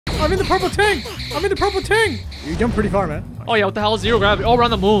I'm in the purple tank. I'm in the purple tank. You jump pretty far, man. Oh yeah, what the hell? Zero gravity. Oh, we're on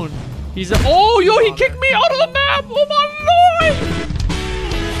the moon. He's oh yo, he kicked me out of the map. Oh my lord.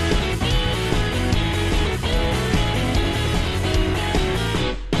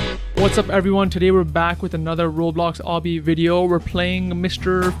 What's up everyone? Today we're back with another Roblox obby video. We're playing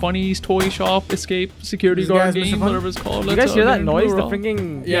Mr. Funny's Toy Shop Escape Security Guard game, whatever it's called. You guys hear that noise? The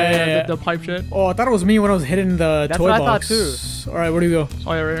freaking the pipe shit. Oh, I thought it was me when I was hitting the toy box. That's what I thought too. Alright, where do we go?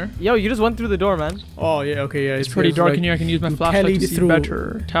 Oh yeah, right here. Yo, you just went through the door, man. Oh yeah, okay, yeah. It's pretty dark in here. I can use my flashlight to see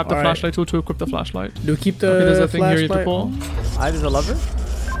better. Tap the flashlight tool to equip the flashlight. Do we keep the there's a thing here you have to pull. There's a lever?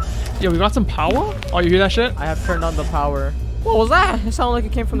 Yeah, we got some power? Oh, you hear that shit? I have turned on the power. What was that? It sounded like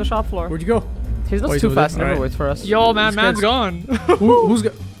it came from the shop floor. Where'd you go? He's not too fast. Never waits for us. Yo, man, man's gone. Who's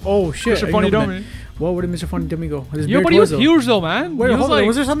got? Oh shit! Mr. Funny Dummy. Well, where did Mr. Funny Dummy go? Yo, but he was huge though, man. Wait, hold on.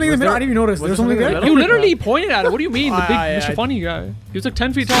 Was there something in the middle? I didn't even notice. There was something there? You literally pointed at it. What do you mean? The big Mr. Funny guy. He was like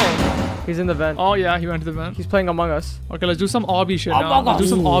 10 feet tall. He's in the vent. Oh yeah, he went to the vent. He's playing Among Us. Okay, let's do some obby shit now. Let's do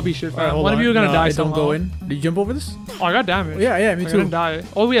some obby shit, fam. One of you are gonna die somehow. Don't go in. Did you jump over this? Oh, I got damage. Yeah, me too. I didn't die.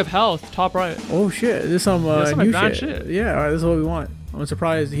 Oh, we have health. Top right. Oh shit, this is some new shit. Yeah, alright, this is what we want. I'm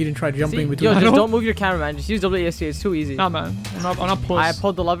surprised he didn't try jumping between. Yo, just don't move your camera, man. Just use WASD. It's too easy. Nah, man. I'm not puss. I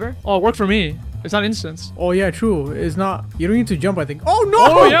pulled the lever. Oh, it worked for me. It's not instance. Oh yeah, true. It's not. You don't need to jump, I think. Oh no!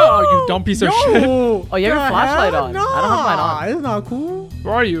 Oh yeah, you dumb piece of shit. Oh, you have your flashlight on. No, I don't have mine on. It's not cool.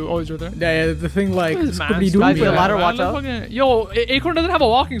 Where are you? Oh, he's right there. Yeah, the thing like. Guys, with the ladder, watch out. Yo, Acorn doesn't have a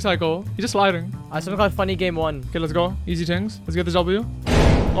walking cycle. He's just sliding. Something called Funny Game 1. Okay, let's go. Easy things. Let's get the W.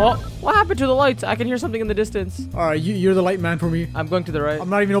 Oh, what happened to the lights? I can hear something in the distance. Alright, you're the light man for me. I'm going to the right. I'm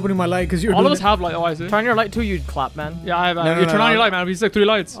not even opening my light because you're. All of us have light. Oh, I see. Turn on your light too, you clap, man. Yeah, I have. You turn on your light, man. We like 3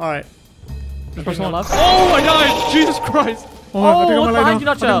 lights. Alright. Just press one left. Oh, I died! Jesus Christ! Oh, what's behind you,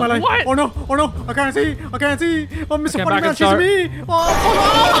 Nutshell? What? Oh no! I can't see! Oh, Mr. Funny Man sees me!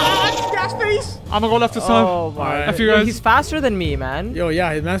 Oh, gas face! I'm gonna go left this time. Oh my! Guys. He's faster than me, man. Yo,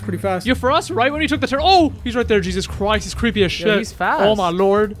 yeah, his man's pretty fast. Yo, for us, right when he took the turn. Oh, he's right there. Jesus Christ, he's creepy as shit. Yo, he's fast. Oh my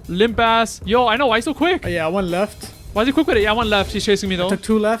lord, limp ass. Yo, I know. Why so quick? Yeah, one left. Why is he quick with it? Yeah, one left. He's chasing me though. I took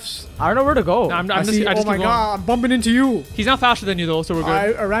 2 lefts. I don't know where to go. Nah, I see, oh my god, I'm bumping into you. He's not faster than you though, so we're good.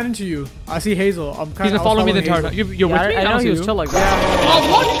 I ran into you. I see Hazel. He's gonna follow me the entire time. You're with me? I know he was chill like that.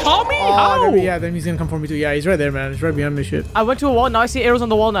 Oh, what? He caught me? How? Yeah, then he's gonna come for me too. Yeah, he's right there, man. He's right behind me. Shit. I went to a wall. Now I see arrows on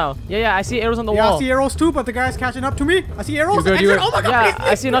the wall now. Yeah, I see arrows on the wall. Yeah, I see arrows too, but the guy's catching up to me. I see arrows. You're good. Oh my god. Yeah,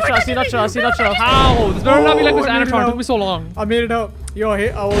 I see Nutshell. I see Nutshell. How? This better not be like this Anatron. It took me so long. I made it out. Yo, hey,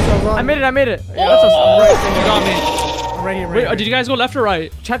 I was on. I made it. Oh, you got me. Right here. Wait, did you guys go left or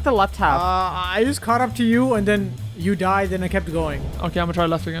right? Check the left half. I just caught up to you and then you died, then I kept going. Okay, I'm gonna try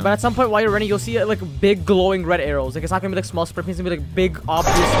left again. But at some point while you're running, you'll see like big glowing red arrows. Like it's not gonna be like small spray paints, it's gonna be like big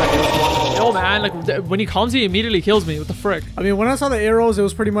obvious red arrows. Yo man, like when he comes, he immediately kills me. What the frick? I mean, when I saw the arrows, it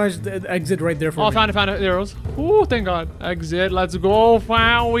was pretty much the exit right there for me. Oh, found it, arrows. Ooh, thank God. Exit, let's go,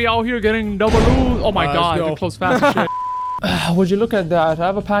 fam. We out here getting double loot. Oh my God, get close fast as shit. Would you look at that? I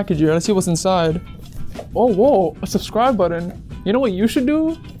have a package here. Let's see what's inside. Oh, whoa, a subscribe button. You know what you should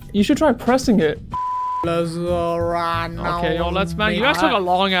do? You should try pressing it. Let's go right now. Okay, yo, let's, man. You guys took a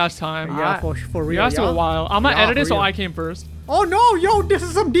long ass time. Yeah, for real. You guys took a while. I'm gonna edit it so I came first. Oh no, yo, this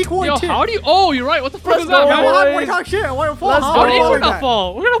is some decoy tip. Yo, how do you? Oh, you're right. What the fuck is that? Man? Wait, talk shit. Why fall? How did you not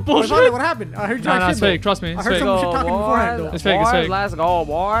fall? We're gonna bullshit. What happened? I heard you talk shit. It's fake. Trust me. I heard some shit talking beforehand though. It's fake. It's fake. Let's go,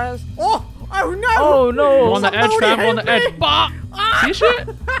 boys. Oh no! Oh no! We're on the edge, fam. We're on the edge. Bah! See shit?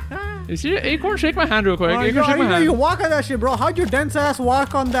 You see it? Acorn, shake my hand real quick. Acorn, shake my hand. You walk on that shit, bro. How'd your dense ass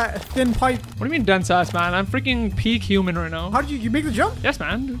walk on that thin pipe? What do you mean dense ass, man? I'm freaking peak human right now. How did you make the jump? Yes,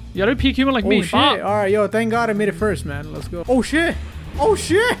 man. You gotta be peak human like me. Oh shit! All right, yo, thank God I made it first, man. Let's go. Oh shit! Oh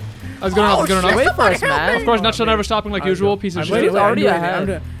shit! That's good enough. That's good enough. Wait for us, man. Of course, Nutshell never stopping like usual. Piece of shit. He's already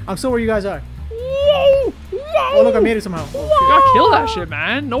ahead. I'm still where you guys are. Whoa! Oh look, I made it somehow. You gotta kill that shit,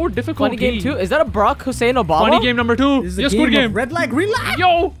 man. No difficulty. Funny game 2. Is that a Barack Hussein Obama? Funny game number 2. This is Squid Game. Red light, green light.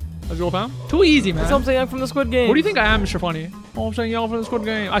 Yo. Let's go, fam. Too easy, man. That's what I'm saying. I'm from the Squid Game. What do you think I am, Mr. Funny? Oh, I'm saying y'all from the Squid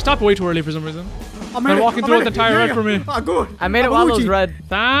Game. I stopped way too early for some reason. I'm walking through with the entire red for me. Good. I made it while it was red.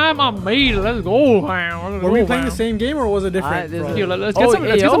 Damn, I made it. Let's go, fam. Were we playing the same game or was it different? Let's get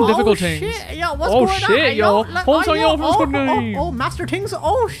some difficult things. Shit, yo, what's going on? Oh shit, yo. Home song y'all from the Squid Game. Oh, Master Things.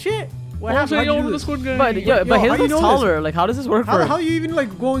 Oh shit. What happened? Y'all from the Squid Game. But his is taller. Like, how does this work for him? How are you even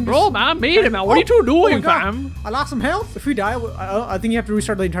like going? Bro, man, I made it, man. What are you two doing, fam? I lost some health. If we die, I think you have to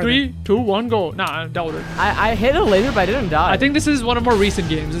restart the entire thing. 3, 2, 1, go. Nah, I doubt it. I hit a laser, but I didn't die. I think this is one of more recent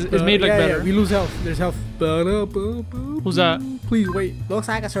games. It's made like better. Yeah, we lose health. There's health. Who's that? Please wait. Looks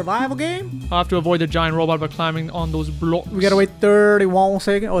like a survival game. I have to avoid the giant robot by climbing on those blocks. We gotta wait 31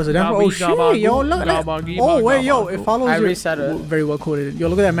 seconds. Oh, is it done? Oh shit, yo, look at that. Oh wait, yo, it follows. I reset it. Very well coded. Yo,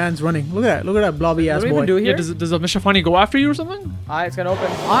 look at that man's running. Look at that blobby ass boy. What do we even do here? Yeah, does the mission finally go after you or something? Alright, it's gonna open.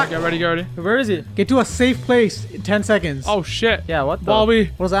 Get ready, get ready. Where is he? Get to a safe place in 10 seconds. Oh shit. Yeah, what the? Bobby.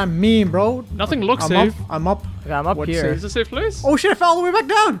 What does that mean, bro? Nothing looks I'm safe. up. I'm up. Okay, I'm up What's here. safe? Is this a safe place? Oh shit, I fell all the way back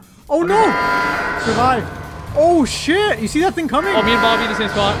down. Oh no. Survive. Oh shit, you see that thing coming? Oh, me and Bobby in the same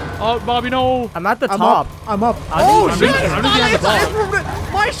spot. Oh, Bobby, no. I'm at the I'm top. up. I'm up. I'm Oh just- shit, I'm just behind the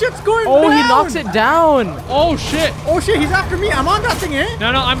block. my shit's going Oh, down. he knocks it down. Oh shit. Oh shit, he's after me. I'm on that thing, eh? No,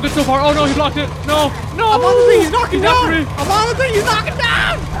 I'm good so far. Oh no, he blocked it. No. I'm on the thing, he's knocking down. after me. I'm on the thing, he's knocking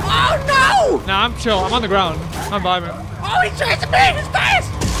down. Oh no. Nah, I'm chill. I'm on the ground. I'm vibing. Oh, he's chasing me. He's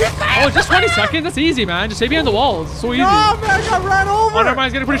fast. He's fast. Oh, just 20 seconds? That's easy, man. Just stay behind the walls. So easy. No, man, I got ran over. Oh, never mind.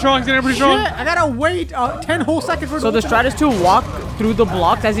 He's getting pretty strong. He's getting pretty strong. Shit, I gotta wait 10 whole seconds for So the strat is to walk through the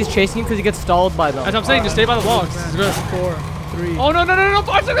blocks as he's chasing you because he gets stalled by them. As I'm saying, just stay by the blocks. It's good. 4, 3. Oh, no.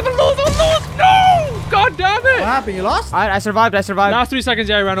 5 seconds. I'm lose. No. God damn it. What happened? You lost? Alright, I survived. Last 3 seconds,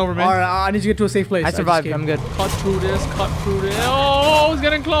 yeah, he ran over me. Alright, I need to get to a safe place. I survived. just I'm good. Cut through this. Oh, he's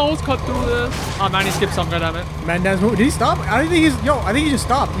getting close. Cut through this. Oh, man, he skipped some. God damn it. Man, that's did he stop? I don't think he's. Yo, I think he just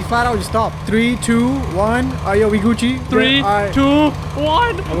stopped. He flat out just stopped. 3, 2, 1. Yo, we Gucci. 3, Yeah, 2, 1.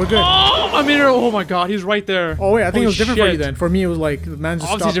 Oh, we're good. Oh, I'm in here. Oh my god, he's right there. Oh wait, I think it was different for you shit. then. For me, it was like the man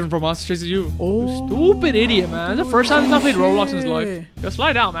just Obviously stopped. different from us. Chases you. Oh. Stupid idiot, man. It's the first time he's not played Roblox in his Shit. life. Yo,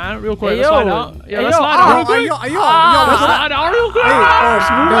 slide out, man. Real quick. Hey, Let's yo. slide out. Yeah, Hey, let's yo. slide Ah. out real quick. Let's slide out real quick.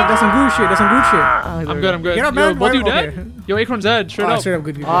 Hey, that's some good shit. That's some good shit. I'm good. Get up, Yo, man. both you Okay. dead? Yo, Acorn's dead. Straight up. Straight up,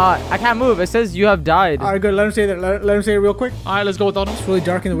 good. I can't move. It says you have died. Alright, good. Let him say that. Let him say it real quick. Alright, let's go without him. It's really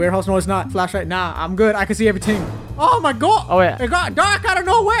dark in the warehouse. No, it's not. Flashlight. Nah, I'm good. I can see everything. Oh my god. Oh, yeah. It got dark out of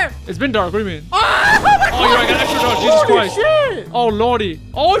nowhere. It's been dark. What do you mean? Oh my god. Oh, you're right. I got extra dark. Jesus Holy Christ. shit. Oh, lordy.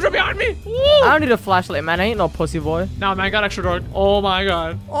 Oh, he's right behind me. Woo. I don't need a flashlight, man. I ain't no pussy boy. Nah, man, I got extra dark. Oh my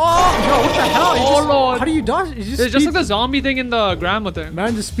god. Oh, yo, what the hell? You Oh, just- Lord. How do you dodge? You It's just like the zombie thing in the grandma thing.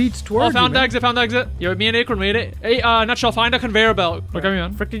 man just speeds Oh, towards found you, the exit. Found the exit. Yo, me and Acorn made it. Hey, nutshell, find a conveyor belt. Look at me,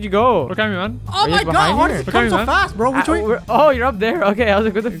 man. Frick did you go? Look at me, man. Oh my you god, behind why here? does it Look come at so me, man. fast, bro? Which way? Oh, you're up there. Okay, I was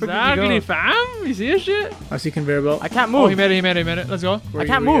like, what the frick Exactly, did you go? fam. You see this shit? I see conveyor belt. I can't Oh, move. he made it. Let's go. Where I are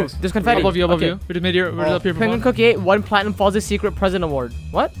can't you, where you move. guys? There's confetti. Above you. Okay. We just made here. We're just up here for Penguin fun. Cookie 8, 1 platinum Fawz's secret present award.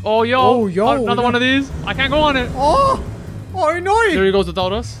 What? Oh, yo. Oh, yo, Another we one got- of these. I can't go on it. Oh, annoying. There he goes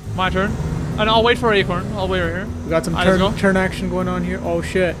without us. My turn. And I'll wait for Acorn. I'll wait right here. We got some Alright, let's go. turn action going on here. Oh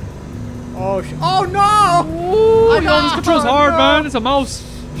shit. Oh shit. Oh no! Ooh, yo, this control's hard, no. man. It's a mouse.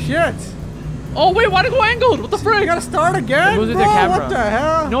 Shit. Oh, wait, why'd it go angled? What the You frick? gotta start again, It moves with bro. the camera. What the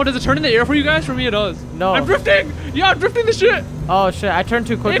hell? No, does it turn in the air for you guys? For me, it does. No. I'm drifting. Yeah, I'm drifting the shit. Oh shit, I turned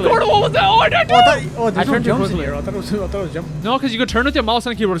too quickly. Acorn, what was that? Oh, I did too. There's I no turned too jumps in quickly. here. I thought it was jumping. No, because you could turn with your mouse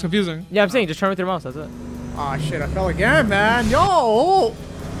and keyboard. It's confusing. Yeah, I'm saying just turn with your mouse. That's it. Ah shit, I fell again, man. Yo.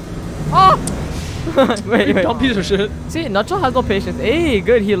 wait. Dumb piece of shit. See, Nutshell has no patience. Hey,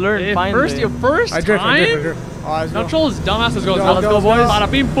 good. He learned Hey, finally. your first I drift. time? Oh, let's go. Nutshell is dumbass. Let's go. Go, Let's go, go, boys. go.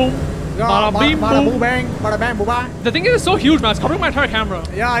 Bada bing boom. Bada bing Bada boo boom. bang. Bada bang boo bang. The thing is, it's so huge, man. It's covering my entire camera.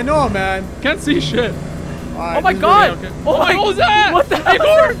 Yeah, I know, man. Can't see shit. Alright, Oh my this is god! okay. Oh my! What was that? What the hell?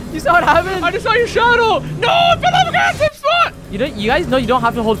 Acorn! You saw what happened? I just saw your shadow. No, I fell off again. Same spot. You guys know you don't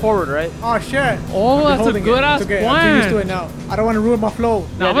have to hold forward, right? Oh shit. Oh, I've been that's a holding it. good ass It's okay. plan. I'm too used to it now. I don't want to ruin my flow.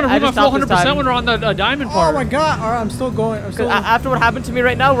 Now I'm Yeah, gonna I move my just flow stopped this 100% time. when we're on the diamond part. Oh my god. Alright, I'm still going. I'm still going. After what happened to me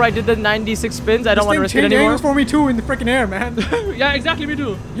right now, where I did the 96 spins, I don't want to risk it change anymore. angles for me too in the freaking air, man. Yeah, exactly. Me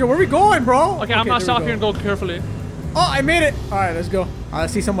too. Yo, where we going, bro? Okay, I'm gonna there stop we here and go carefully. Oh, I made it. Alright, let's go. I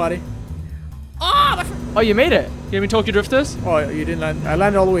see somebody. Oh, my Oh, you made it. You want me to Tokyo drift this? Oh, you didn't land. I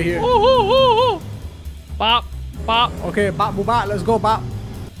landed all the way here. Oh. Bop, bop. Okay, bop, boo, bop. Let's go, bop.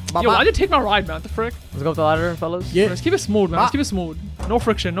 Bop, Yo, bop. why'd you take my ride, man? What the frick? Let's go up the ladder, fellas. Yeah. Let's keep it smooth, man. Let's keep it smooth. No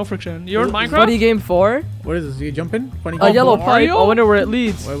friction. You're in Minecraft? Funny game 4. What is this? You jumping? Funny A yellow pipe. Mario? I wonder where it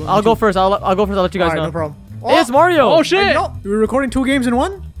leads. Wait, I'll go first. I'll go first. I'll let you guys Alright, know. no problem. Hey, it's Mario. Oh, shit. No, we were recording 2 games in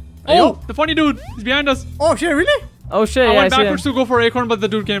 1? Oh, the funny dude. He's behind us. Oh shit, really? Oh shit. I Yeah, I went see him. backwards to go for Acorn, but the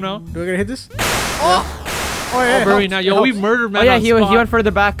dude came now. Do I gotta hit this? Oh! Oh yeah. Oh, very now. Yo, we murdered Oh man. yeah, on he spot. went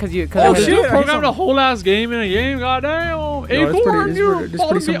further back because you. Oh, This shit. dude I hit programmed a something. whole ass game in a game. Goddamn. Yo, Acorn, you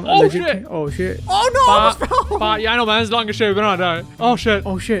followed me. Oh shit. Oh shit. Oh no, I almost fell. Yeah, I know, man. It's long as shit. We're not die. Oh shit.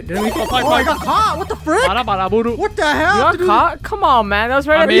 Oh shit. Did I make it? pipe, Oh, I pipe. got caught. What the frick? Bada, bada, boo-doo. What the hell? You got dude? caught? Come on, man. That was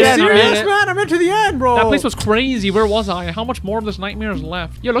right I at made the it, end. I made Serious, it. man? I'm into the end, bro. That place was crazy. Where was I? How much more of this nightmare is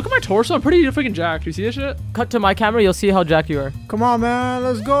left? Yo, look at my torso. I'm pretty freaking jacked. You see this shit? Cut to my camera. You'll see how jacked you are. Come on, man.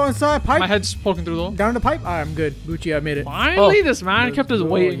 Let's go inside. Pipe. My head's poking through though. Down the pipe. Alright, I'm good. Gucci, I made it. Finally, this man kept us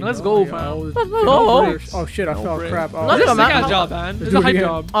waiting. Let's go, fam. Oh shit, I fell. Crap. No, this is a sick-ass job, man. This is a hype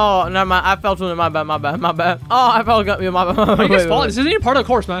job. Oh, never mind. I fell to it. My bad. Oh, I fell. My bad. You guys fall. This isn't even part of the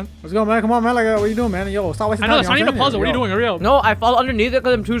course, man. Let's go, man. Come on, man. Like, what are you doing, man? Yo, stop wasting time. I know, it's not even a puzzle. What are you doing? Hurry up. No, I fall underneath it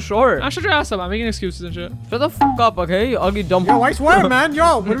because I'm too short. I shut your ass up. I'm making excuses and shit. Shut the fuck up, okay? You ugly dumb. Yo, I swear, man.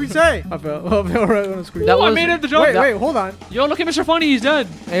 Yo, what did we say? I fell right on the screen. I made it the jump. Wait, hold on. Yo, look at Mr. Funny. He's dead.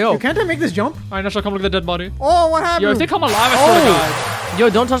 Hey, yo. Can't I make this jump? Alright, Nashal, come look at the dead body. Oh, what happened? Yo, if they come alive, I swear to God. Yo,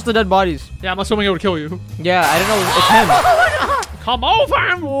 don't touch the dead bodies. Yeah, I'm assuming it would kill you. Yeah, I didn't know it's him. Come on,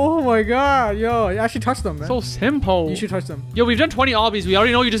 fam! Oh my god, yo, I actually touched them, man. So simple. You should touch them. Yo, we've done 20 obbies. We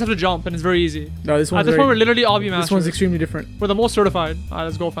already know you just have to jump, and it's very easy. No, this one's At this point, we're literally obby masters. This one's extremely different. We're the most certified. Alright,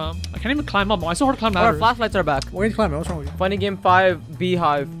 let's go, fam. I can't even climb up. Why so hard to climb Our ladders? flashlights are back. Why are you climbing? What's wrong with you? Funny game 5,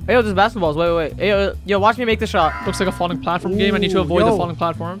 Beehive. Hey, yo, there's basketballs. Wait. Hey, yo, watch me make the shot. Looks like a falling platform game. I need to avoid the falling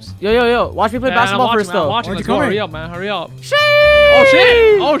platforms. Yo, watch me play basketball first, though. Watching. Let's go. Hurry up, man. Hurry up. Shit!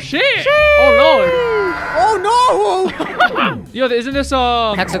 Oh, shit! Oh, Oh no! Yo, isn't this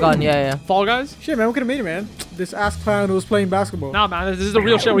Hexagon, yeah. Fall Guys? Shit, man, we could have made it, man. This ass clown who was playing basketball. Nah, man, this is the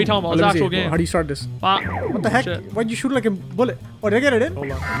real shit. What are you talking about? It's an actual game. How do you start this? What the heck? Why'd you shoot like a bullet? Oh, did I get it in?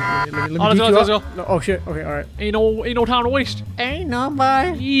 Hold on. Let me let's go. No, oh shit. Okay, all right. Ain't no time to waste. Ain't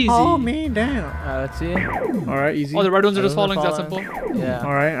nobody. Easy. Hold me down. Let's see. All right, easy. Oh, the red ones are just falling. That's simple. Yeah.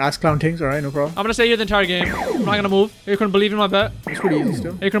 All right, ass clown things. All right, no problem. I'm gonna stay here the entire game. I'm not gonna move. You couldn't believe in my bet. It's pretty easy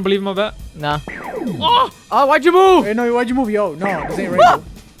still. You couldn't believe in my bet. Nah. Oh, why'd you move? Hey, no, why'd you move? Yo, no, this ain't right.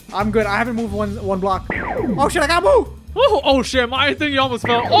 I'm good. I haven't moved one block. Oh shit, I gotta move. Oh shit, my thing almost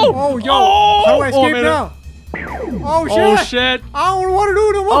fell. Oh, yo. How do I escape now? Oh shit. Oh shit. I don't want to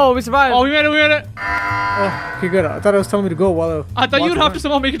do no more. Oh, we survived. Oh, we made it. Oh, okay, good. I thought it was telling me to go while I thought you'd have to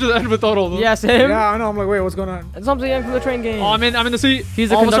somehow make it to the end without all of them. Yeah, same. Yeah, I know. I'm like, wait, what's going on? It's something from the train game. Oh, I'm in the seat. He's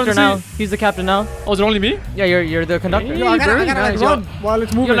the conductor now. He's the captain now. Oh, is it only me? Yeah, you're the conductor. Yo, I gotta run while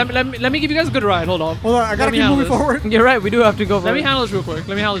it's moving. Yo, let me give you guys a good ride. Hold on. I gotta keep moving forward. You're right. We do have to go. Let me handle this real quick.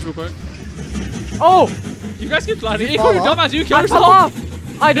 Oh! You guys keep sliding. Hey, you dumbass, you kill yourself. Fell off.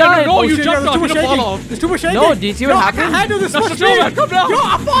 I died. No, you jumped off. You didn't fall off. There's too much shaking. No, do you see what happened? I can't handle this much shaking. Come down. Yo,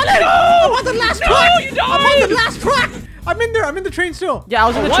 I'm falling. No. I'm on the last track. No, you died. I'm on the last track. I'm in there. I'm in the train still. Yeah, I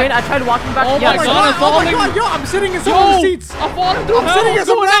was in the train. I tried walking back. Oh my god, I'm falling. Oh my god, yo, I'm sitting in some of the seats. I'm falling through. I'm sitting in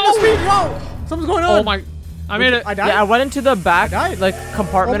some random seat. Yo, something's going on. Oh my. I made it. I died? Yeah, I went into the back, like,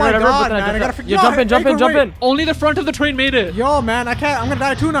 compartment or whatever. God, but then man, I gotta you jump in. Only the front of the train made it. Yo, man, I can't. I'm gonna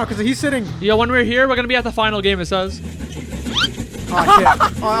die too now because he's sitting. Yo, when we're here, we're gonna be at the final game, it says. Oh, shit.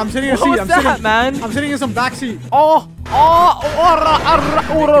 I'm sitting in a seat. What was that, man? I'm sitting in some back seat. I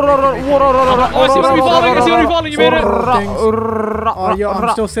see what you're falling. You made it. Oh, yo, I'm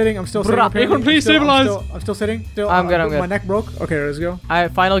still sitting. Acorn, please stabilize. I'm still sitting. I'm good. My neck broke. Okay, let's go.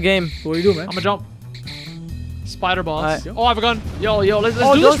 Alright, final game. What do you do, man? I'm gonna jump. Spider boss. Oh, I have a gun. Yo, let's do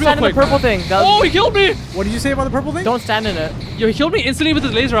don't this real stand in quick. the purple thing. Oh, he killed me. What did you say about the purple thing? Don't stand in it. Yo, he killed me instantly with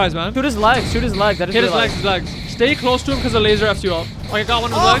his laser eyes, man. Shoot his legs. That is hit his legs. Stay close to him because the laser F's you up. Oh, I got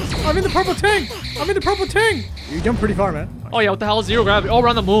one of his legs. I'm in the purple tank. You jumped pretty far, man. Oh, yeah, what the hell is zero gravity? Oh, we're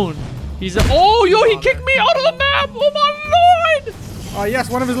on the moon. Oh, yo, he kicked me out of the map. Oh, my lord. Oh, yes,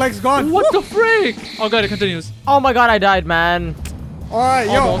 one of his legs gone. What the frick? Oh, good, it continues. Oh, my God, I died, man. All right,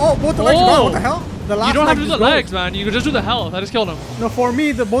 yo. Oh, both the legs gone. What the hell? You don't have to do the legs, man. You can just do the health. I just killed him. No, for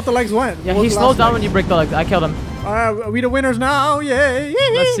me, both the legs went. Yeah, he slows down when you break the legs. I killed him. We the winners now. Yay.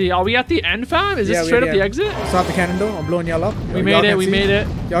 Let's see. Are we at the end, fam? Is this straight up the exit? Stop the cannon, though. I'm blowing y'all up. We made it.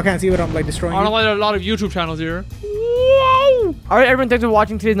 Y'all can't see what I'm, like, destroying. I don't know why there are a lot of YouTube channels here. Whoa! Alright, everyone, thanks for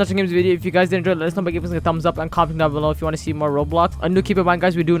watching today's Nutshell Games video. If you guys did enjoy it, let us know by giving us a thumbs up and comment down below if you want to see more Roblox. And do keep in mind,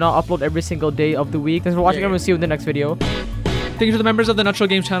 guys, we do not upload every single day of the week. Thanks for watching, everyone. See you in the next video. Thank you to the members of the Nutshell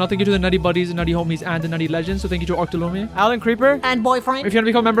Games channel. Thank you to the Nutty Buddies, the Nutty Homies, and the Nutty Legends. So thank you to Octolumi, Alan Creeper, and Boyfriend. If you want to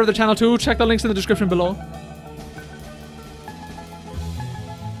become a member of the channel too, check the links in the description below.